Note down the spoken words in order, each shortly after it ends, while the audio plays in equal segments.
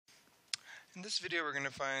In this video we're going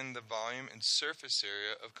to find the volume and surface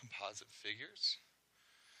area of composite figures.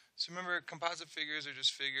 So remember, composite figures are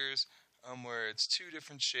just figures where it's two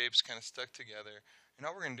different shapes kind of stuck together, and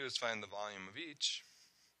all we're going to do is find the volume of each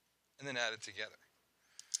and then add it together.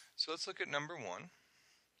 So let's look at number one.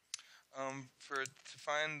 To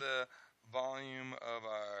find the volume of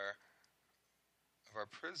our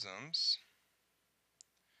prisms,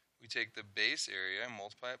 we take the base area and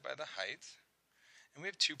multiply it by the height. And we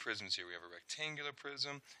have two prisms here. We have a rectangular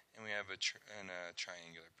prism and we have a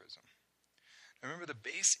triangular prism. Now remember, the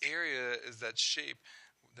base area is that shape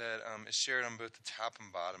that is shared on both the top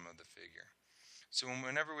and bottom of the figure. So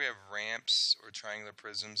whenever we have ramps or triangular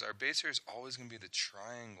prisms, our base area is always going to be the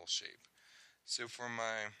triangle shape. So for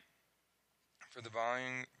the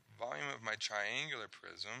volume of my triangular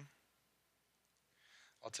prism,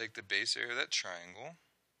 I'll take the base area of that triangle.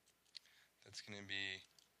 That's going to be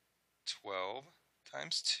 12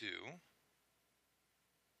 times 2.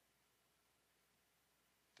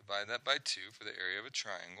 Divide that by 2 for the area of a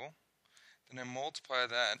triangle. Then I multiply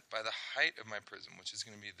that by the height of my prism, which is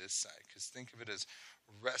going to be this side. Because think of it as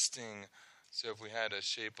resting. So if we had a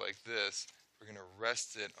shape like this, we're going to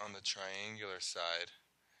rest it on the triangular side.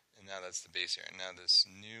 And now that's the base area. Now this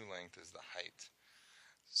new length is the height.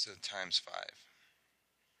 So times 5.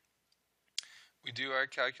 We do our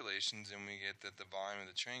calculations and we get that the volume of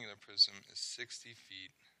the triangular prism is 60 feet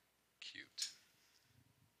cubed.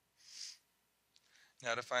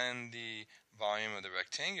 Now to find the volume of the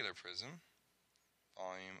rectangular prism,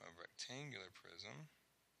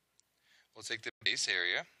 we'll take the base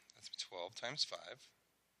area, that's 12 times 5.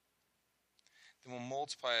 Then we'll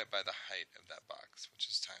multiply it by the height of that box, which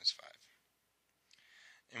is times 5.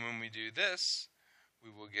 And when we do this, we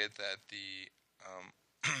will get that the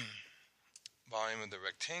volume of the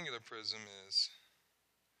rectangular prism is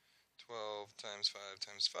 12 times 5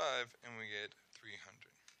 times 5, and we get 300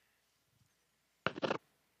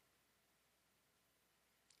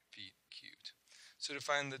 feet cubed. So to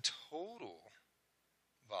find the total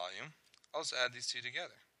volume, I'll just add these two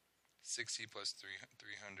together. 60 plus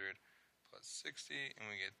 300 plus 60, and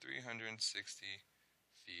we get 360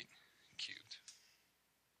 feet cubed.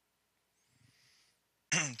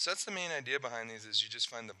 So that's the main idea behind these, is you just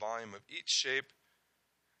find the volume of each shape,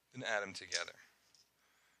 then add them together.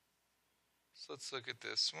 So let's look at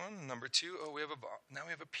this one. Number 2, now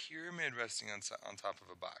we have a pyramid resting on top of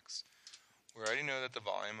a box. We already know that the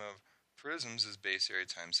volume of prisms is base area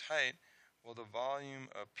times height. Well, the volume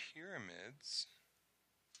of pyramids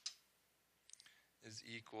is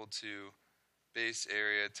equal to base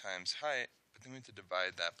area times height, but then we have to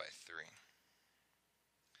divide that by 3.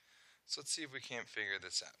 So let's see if we can't figure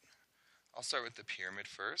this out. I'll start with the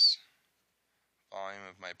pyramid first. Volume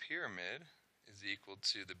of my pyramid is equal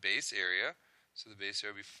to the base area, so the base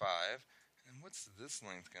area will be 5. And what's this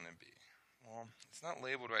length going to be? Well, it's not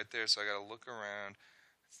labeled right there, so I got to look around.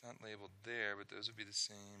 It's not labeled there, but those would be the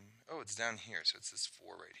same. Oh, it's down here, so it's this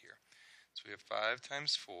 4 right here. So we have 5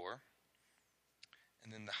 times 4.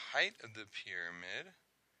 And then the height of the pyramid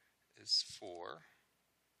is 4.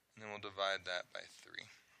 And then we'll divide that by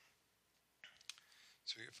 3.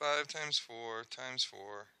 So we get 5 times 4 times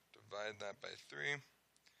 4, divide that by 3,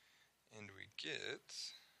 and we get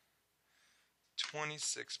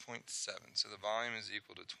 26.7. So the volume is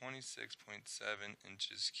equal to 26.7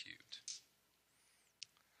 inches cubed.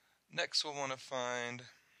 Next we'll want to find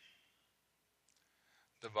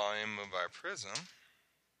the volume of our prism,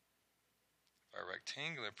 our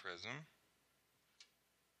rectangular prism,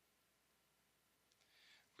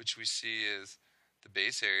 which we see is the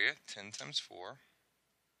base area, 10 times 4,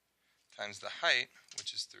 times the height,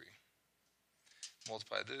 which is 3.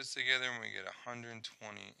 Multiply those together and we get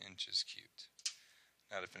 120 inches cubed.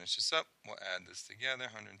 Now to finish this up, we'll add this together.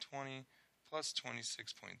 120 plus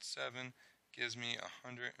 26.7 gives me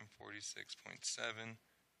 146.7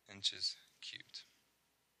 inches cubed.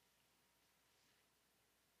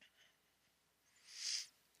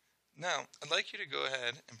 Now, I'd like you to go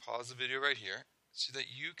ahead and pause the video right here so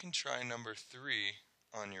that you can try number 3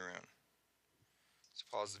 on your own. So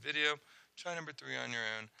pause the video, try number 3 on your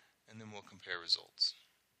own, and then we'll compare results.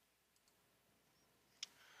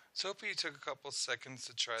 So hopefully you took a couple seconds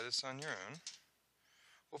to try this on your own.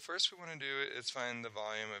 Well, first we want to do is find the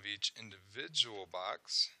volume of each individual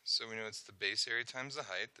box. So we know it's the base area times the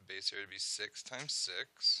height. The base area would be 6 times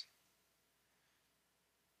 6.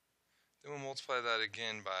 Then we'll multiply that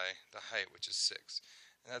again by the height, which is 6.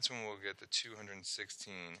 And that's when we'll get the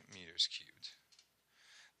 216 meters cubed.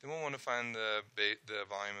 Then we'll want to find the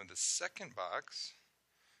volume of the second box.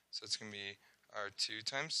 So it's going to be our 2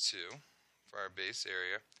 times 2 for our base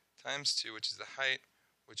area, times 2, which is the height,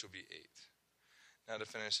 which will be 8. Now to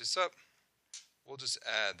finish this up, we'll just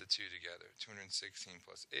add the two together, 216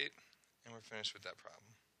 plus 8, and we're finished with that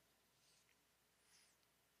problem.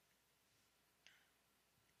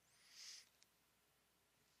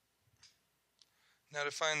 Now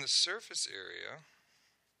to find the surface area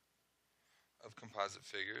of composite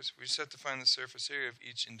figures, we just have to find the surface area of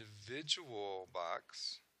each individual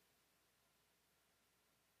box,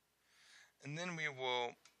 and then we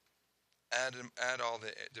will add all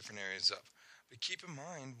the different areas up. But keep in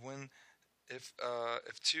mind, if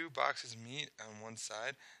two boxes meet on one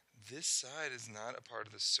side, this side is not a part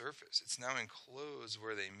of the surface. It's now enclosed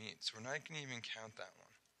where they meet, so we're not going to even count that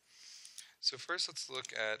one. So first let's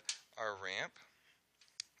look at our ramp.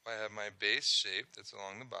 I have my base shape that's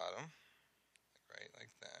along the bottom, right, like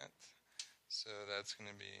that. So that's going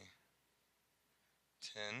to be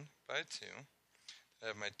 10 by 2. I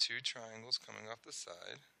have my two triangles coming off the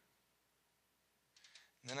side.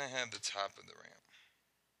 And then I have the top of the ramp,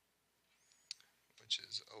 which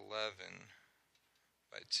is 11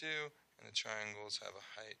 by 2, and the triangles have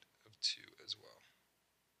a height of 2 as well.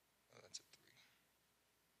 Oh, that's a 3.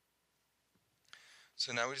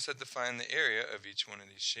 So now we just have to find the area of each one of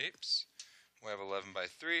these shapes. We have 11 by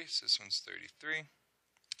 3, so this one's 33.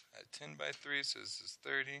 I have 10 by 3, so this is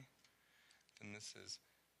 30. Then this is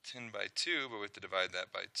 10 by 2, but we have to divide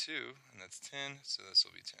that by 2, and that's 10, so this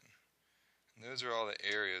will be 10. And those are all the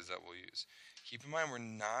areas that we'll use. Keep in mind, we're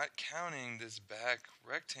not counting this back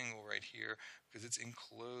rectangle right here because it's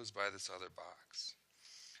enclosed by this other box.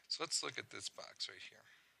 So let's look at this box right here,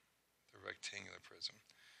 the rectangular prism.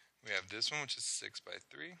 We have this one, which is 6 by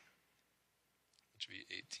 3, which would be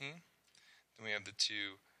 18. Then we have the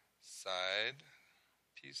two side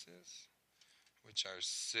pieces, which are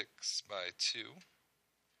 6 by 2.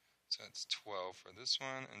 So that's 12 for this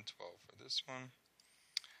one and 12 for this one.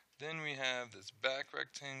 Then we have this back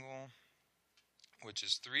rectangle, which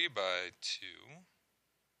is 3 by 2.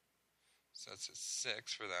 So that's a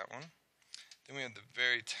 6 for that one. Then we have the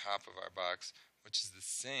very top of our box, which is the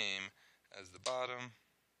same as the bottom.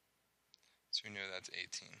 So we know that's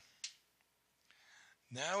 18.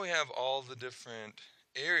 Now we have all the different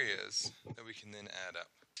areas that we can then add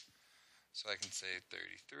up. So I can say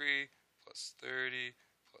 33 plus 30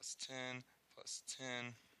 plus 10 plus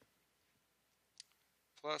 10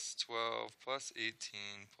 plus 12 plus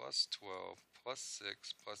 18 plus 12 plus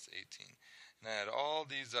 6 plus 18. And I add all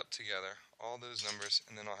these up together, all those numbers,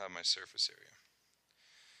 and then I'll have my surface area.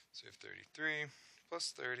 So we have 33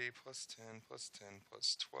 plus 30 plus 10 plus 10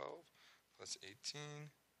 plus 12 plus 18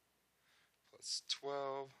 plus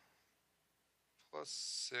 12 plus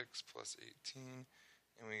 6 plus 18,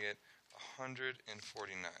 and we get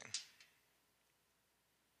 149.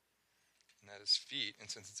 And that is feet, and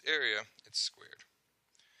since it's area, it's squared.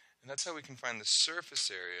 And that's how we can find the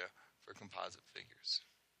surface area for composite figures.